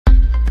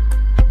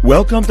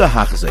Welcome to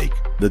Hachzik,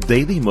 the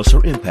Daily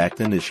Musar Impact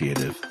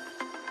Initiative.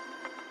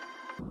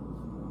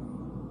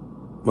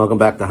 Welcome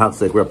back to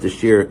Hachzik. We're up to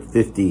Shir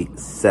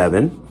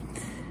 57,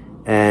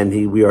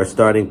 and we are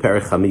starting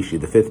Perek Chamishi,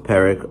 the fifth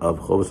Perek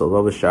of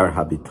Sha'ar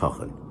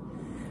Habitachon.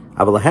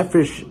 Aval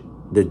hafresh,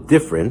 the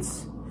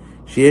difference,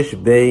 sheyesh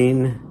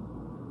bein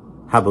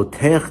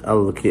habotech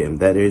al-lakim,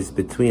 that is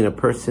between a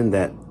person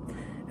that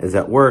is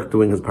at work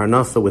doing his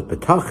parnasa with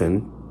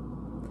betachon,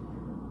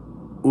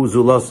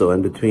 uzuloso,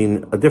 and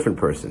between a different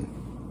person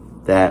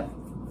that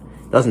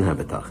doesn't have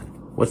betachon.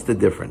 What's the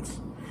difference?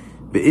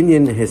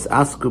 Be'inyan his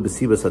asku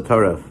b'sibas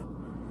hataraf,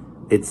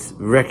 it's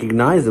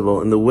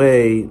recognizable in the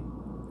way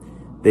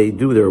they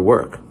do their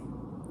work.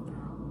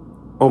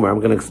 Omar, I'm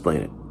going to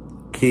explain it.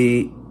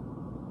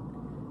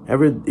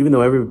 Even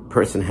though every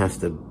person has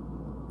to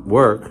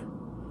work,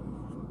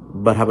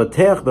 but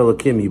habatech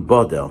belakim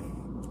yibodel,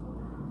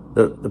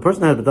 the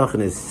person that has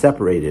betachon is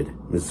separated.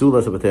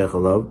 Misulas habatech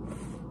alav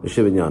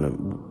v'shivin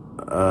yanim.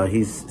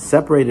 He's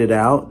separated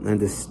out and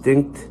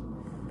distinct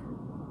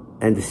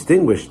and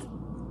distinguished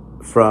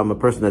from a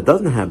person that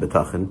doesn't have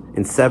betachon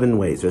in 7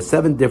 ways. There are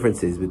 7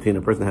 differences between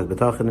a person that has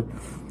betachon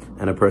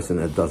and a person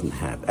that doesn't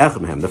have.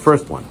 Echemhem, the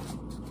first one.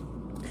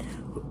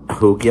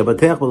 Hu ki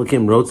habatech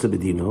belakim rotze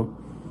bedino.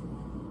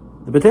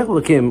 The B'tech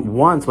L'Kim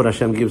wants what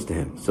Hashem gives to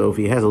him. So if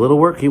he has a little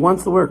work, he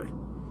wants the work.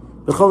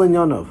 B'chol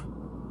inyanov,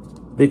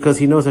 because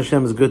he knows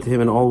Hashem is good to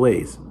him in all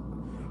ways.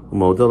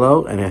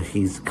 Umodalo, and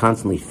he's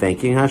constantly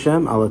thanking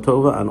Hashem, ala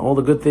tova, on all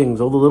the good things,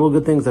 all the little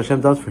good things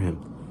Hashem does for him.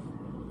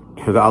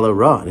 V'ala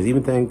ra, and he's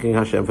even thanking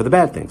Hashem for the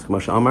bad things. Kama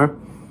Sha'ar,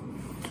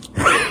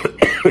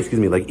 excuse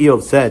me, like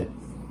Eov said,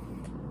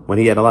 when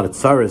he had a lot of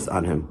tsaris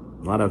on him,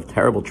 a lot of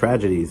terrible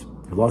tragedies,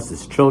 he lost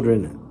his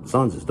children,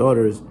 sons, his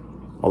daughters,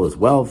 all his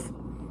wealth,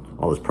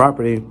 all his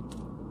property.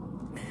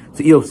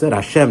 So Eov said,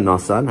 Hashem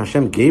nasan,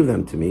 Hashem gave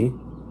them to me.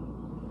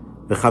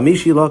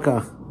 V'chamishi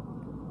lokach.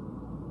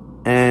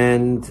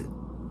 And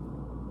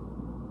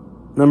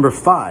number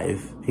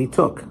 5, he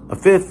took. A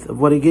fifth of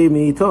what he gave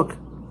me, he took.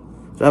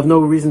 So I have no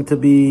reason to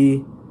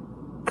be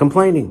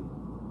complaining,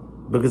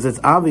 because it's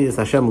obvious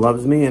Hashem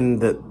loves me,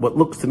 and that what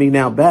looks to me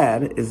now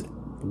bad is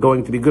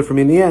going to be good for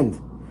me in the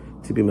end.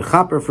 To be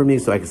mechaper for me,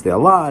 so I can stay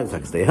alive, so I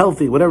can stay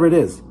healthy, whatever it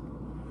is.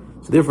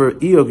 So therefore,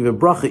 Eov gave a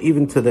bracha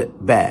even to the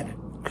bad.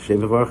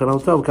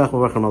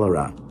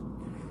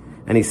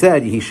 And he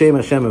said, Yishem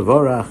Hashem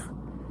evorach,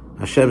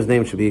 Hashem's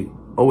name should be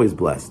always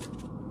blessed.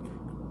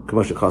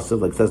 Like it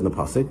says in the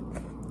Pasuk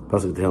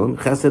Tehillim,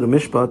 Chesed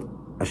u'mishpat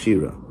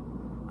ashira.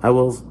 I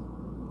will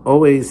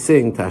always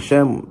sing to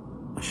Hashem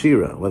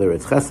ashira, whether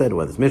it's Chesed,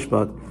 whether it's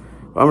mishpat.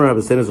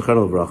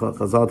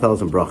 Chazal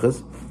tells in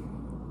brachas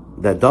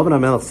that David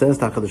HaMelech says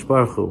to HaKadosh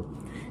Baruch Hu,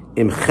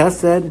 Im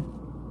Chesed,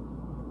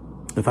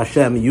 if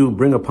Hashem, you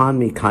bring upon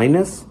me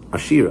kindness,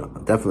 ashira,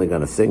 I'm definitely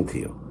going to sing to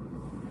you.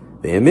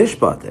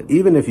 Mishpat,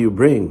 even if you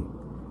bring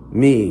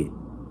me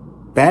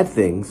bad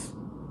things,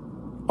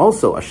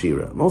 also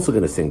ashira, I'm also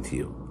going to sing to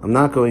you. I'm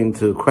not going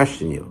to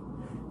question you,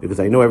 because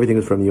I know everything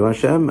is from you,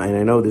 Hashem, and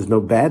I know there's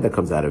no bad that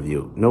comes out of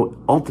you, no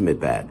ultimate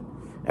bad.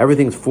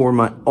 Everything's for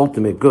my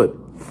ultimate good.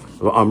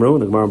 Amru,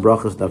 the Gemara in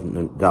Brachos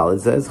Dalet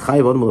says,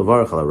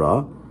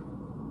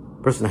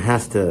 person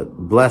has to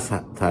bless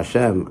to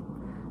Hashem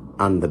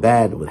on the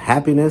bad with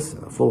happiness,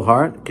 a full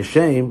heart,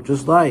 kishem,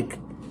 just like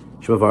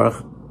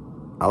Shvavarach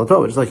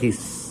Alatova, just like he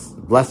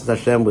blesses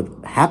Hashem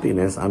with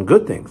happiness on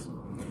good things.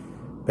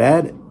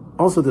 Bad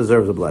also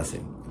deserves a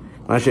blessing.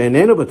 That's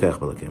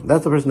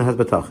the person that has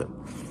betachon.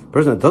 The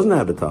person that doesn't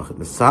have betachon,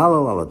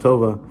 Misalal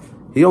Alatova,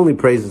 he only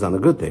praises on the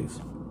good things.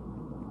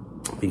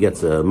 If he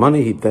gets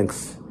money, he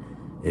thanks.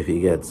 If he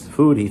gets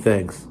food, he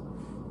thanks.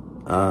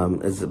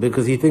 It's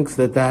because he thinks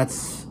that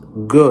that's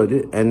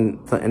good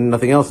and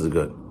nothing else is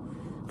good.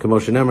 Russia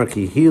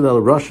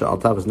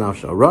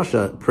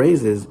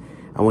praises,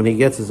 and when he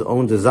gets his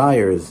own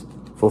desires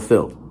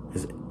fulfilled,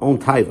 his own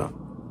taiva,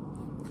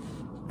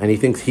 and he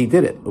thinks he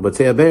did it.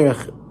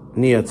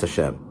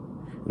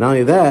 Not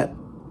only that,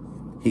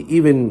 he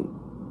even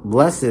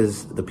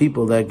blesses the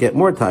people that get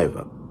more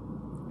taiva.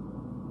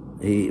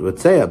 He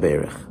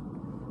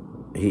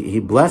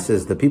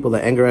blesses the people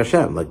that anger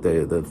Hashem, like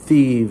the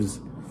thieves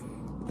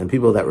and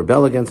people that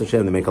rebel against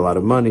Hashem. They make a lot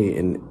of money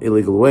in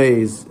illegal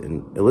ways,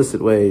 in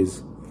illicit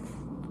ways.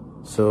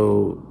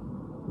 So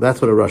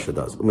that's what a Russia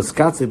does. And he's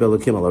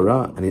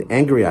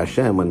angry at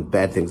Hashem when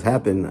bad things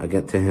happen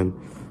again to him,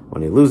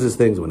 when he loses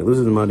things, when he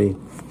loses money.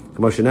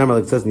 Like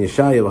it says in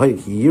Yeshaya,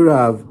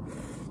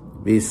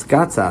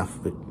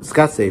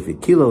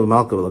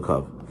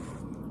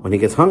 when he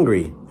gets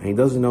hungry and he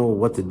doesn't know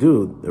what to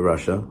do, the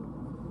Russia,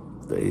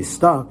 he's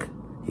stuck,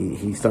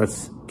 he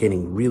starts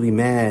getting really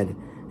mad,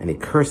 and he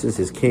curses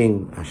his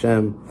king,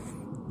 Hashem,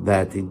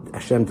 that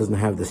Hashem doesn't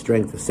have the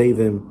strength to save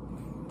him.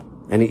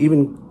 And he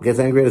even gets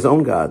angry at his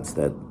own gods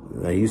that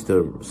he used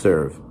to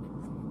serve.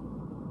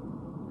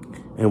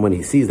 And when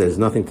he sees there's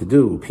nothing to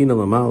do, Pina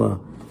Lamala,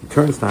 he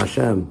turns to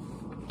Hashem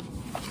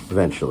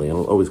eventually, and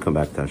will always come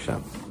back to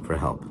Hashem for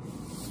help.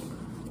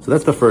 So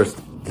that's the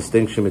first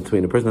distinction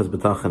between a person who has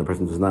betachon and a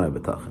person who does not have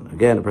betachon.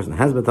 Again, a person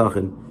has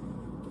betachon,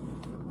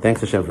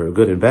 thanks Hashem for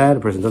good and bad. A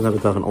person doesn't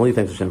have Habitachon, only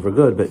thanks Hashem for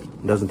good, but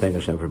doesn't thank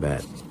Hashem for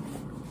bad.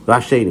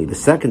 Vasheni, the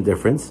second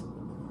difference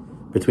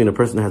between a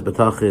person that has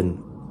Habitachon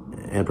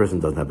and a person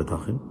that doesn't have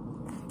Habitachon.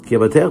 A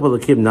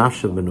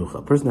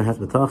person that has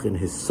Habitachon,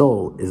 his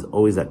soul is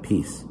always at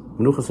peace.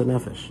 Menuchas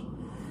hanefesh.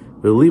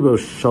 V'libo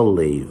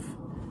sholev,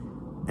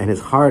 and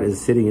his heart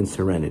is sitting in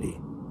serenity.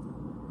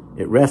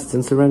 It rests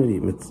in serenity,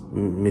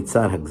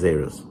 mitzad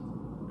hagzeros.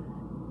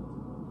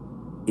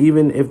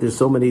 Even if there's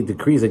so many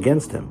decrees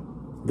against him,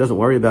 he doesn't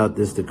worry about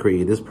this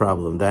decree, this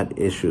problem, that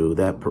issue,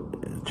 that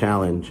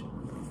challenge.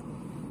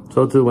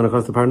 So too, when it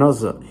comes to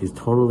parnasa, he's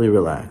totally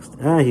relaxed.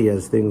 He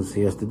has things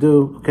he has to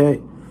do,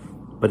 okay,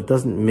 but it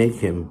doesn't make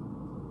him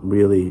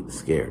really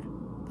scared.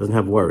 Doesn't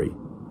have worry.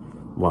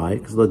 Why?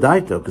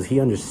 Because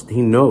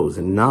he knows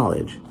in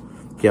knowledge.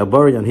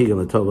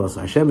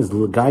 Hashem is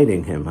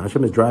guiding him.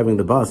 Hashem is driving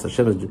the bus.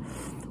 Hashem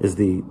is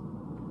the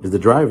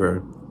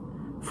driver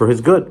for his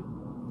good,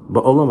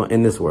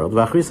 in this world,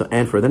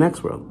 and for the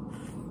next world.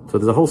 So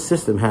there's a whole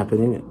system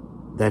happening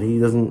that he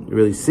doesn't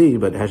really see,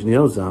 but Hashem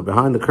knows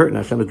behind the curtain.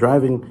 Hashem is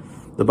driving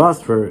the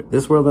bus for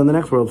this world and the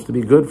next world to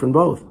be good from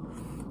both.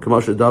 Like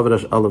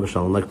David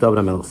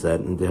HaMelech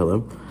said in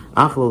Tehillim,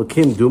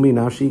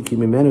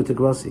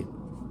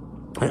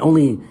 I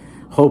only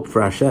hope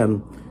for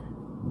Hashem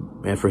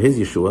and for His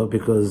Yeshua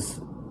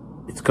because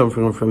it's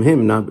coming from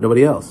Him,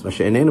 nobody else. But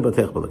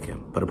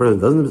a person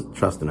doesn't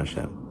trust in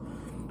Hashem,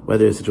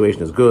 whether the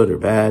situation is good or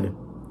bad,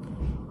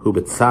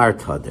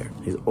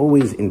 he's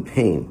always in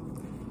pain.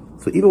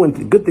 So even when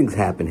good things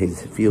happen,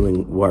 he's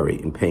feeling worry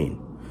and pain.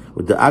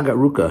 With the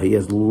agaruka, he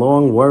has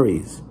long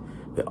worries,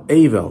 the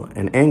avel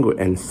and anger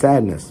and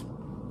sadness,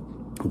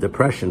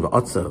 depression,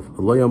 v'otzav,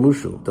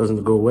 loyamushu,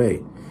 doesn't go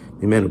away.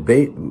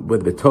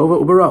 With betova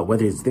ubara,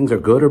 whether his things are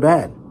good or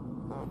bad.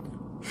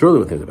 Surely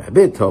when things are bad,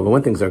 betova,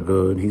 when things are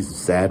good, he's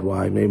sad.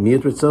 Why?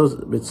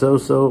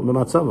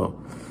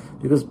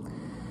 Because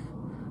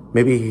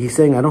maybe he's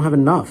saying, I don't have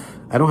enough.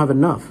 He wants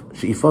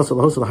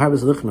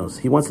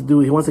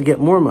to get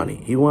more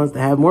money. He wants to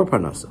have more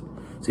parnasa.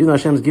 So even though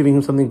Hashem is giving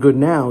him something good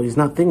now, he's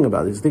not thinking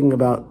about it. He's thinking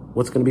about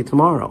what's going to be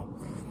tomorrow.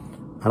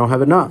 I don't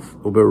have enough.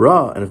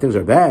 And if things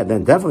are bad,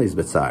 then definitely he's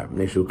betzar.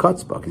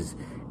 He's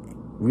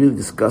really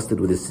disgusted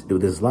with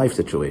his life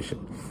situation.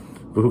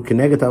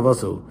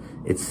 Also,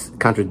 it's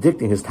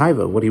contradicting his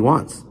taiva, what he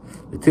wants.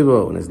 The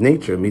tivo and his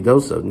nature,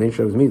 midosa,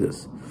 nature of his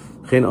midos.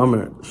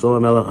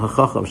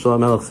 Shlomo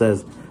Melech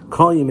says,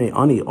 Call Yimei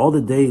Ani, all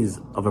the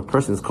days of a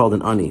person is called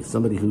an Ani,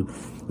 somebody who's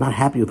not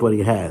happy with what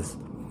he has.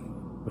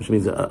 Which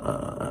means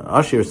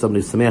Ashir is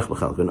somebody who's Sameach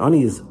B'chalko. An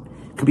Ani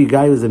could be a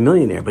guy who's a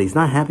millionaire, but he's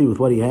not happy with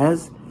what he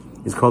has.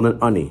 He's called an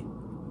Ani.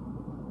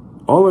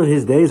 All of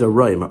his days are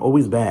Roim, are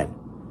always bad.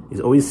 He's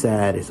always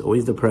sad, he's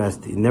always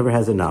depressed, he never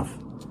has enough.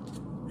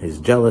 He's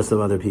jealous of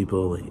other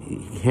people,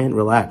 he can't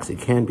relax, he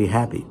can't be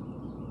happy.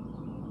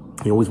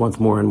 He always wants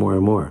more and more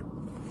and more.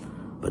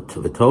 But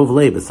to Tov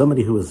Lev is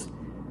somebody who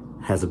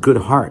has a good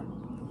heart.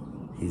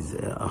 He's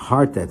a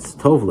heart that's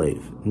Tov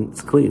Lev.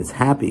 It's clean, it's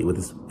happy with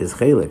his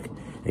chelik.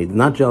 He's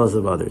not jealous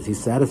of others.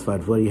 He's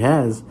satisfied with what he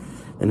has,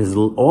 and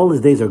all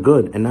his days are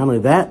good. And not only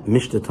that,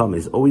 Mishta Tamid,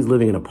 he's always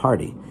living in a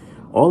party.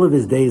 All of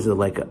his days are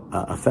like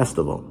a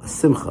festival, a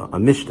simcha, a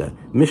mishta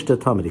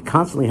Tamid. He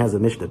constantly has a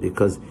mishta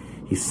because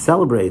he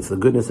celebrates the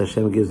goodness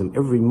Hashem gives him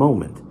every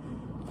moment.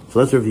 So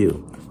let's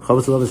review.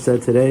 Chavos Lova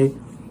said today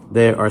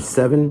there are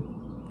 7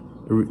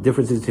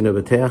 differences between a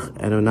Batech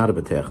and a not a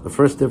Batech. The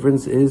first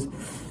difference is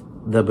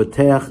the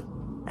Batech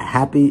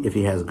happy if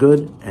he has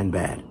good and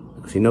bad,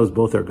 because he knows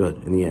both are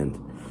good in the end.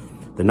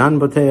 The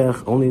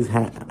non-Batech only is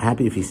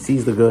happy if he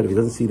sees the good. If he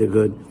doesn't see the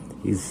good,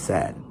 he's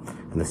sad.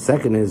 And the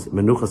second is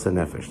Menuchas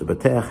HaNefesh. The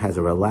Batech has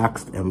a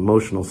relaxed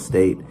emotional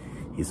state.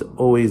 It's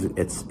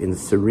in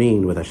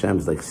serene with Hashem.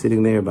 It's like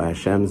sitting there by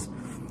Hashem's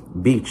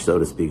beach, so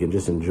to speak, and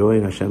just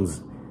enjoying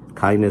Hashem's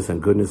kindness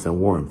and goodness and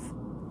warmth.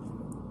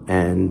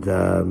 And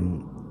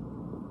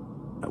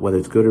whether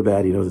it's good or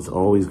bad, he knows it's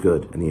always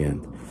good in the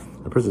end.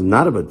 The person's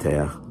not a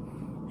Batech,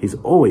 he's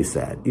always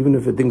sad. Even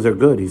if things are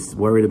good, he's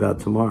worried about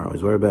tomorrow.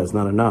 He's worried about it's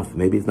not enough.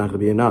 Maybe it's not going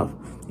to be enough.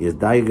 He has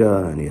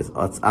daiga, and he has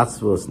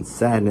atzvos and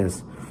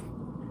sadness.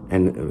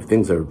 And if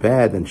things are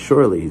bad, then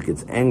surely he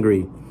gets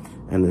angry.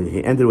 And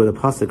he ended with a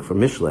pasuk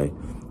from Mishlei,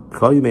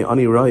 Kol Yimei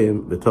Ani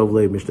Royim V'Tov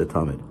Lev Mishta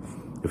Tamid.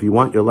 If you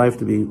want your life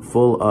to be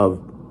full of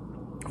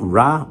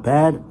ra,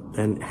 bad,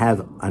 then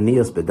have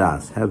aniyas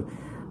bedas. Have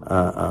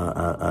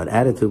an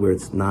attitude where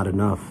it's not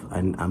enough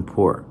and I'm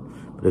poor.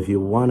 But if you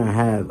want to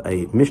have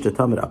a Mishta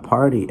Tamid, a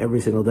party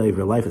every single day of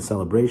your life, a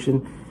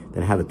celebration,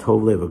 then have a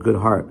tov lev, a good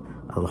heart,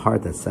 a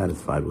heart that's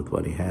satisfied with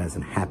what he has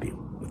and happy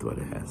with what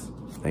he has.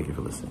 Thank you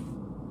for listening.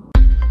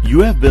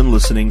 You have been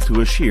listening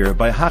to a shiur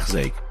by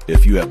Hachzeik.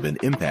 If you have been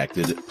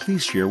impacted,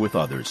 please share with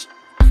others.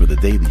 For the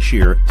daily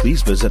shiur,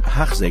 please visit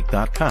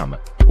Hachzeik.com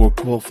or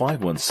call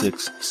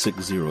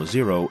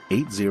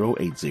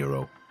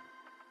 516-600-8080.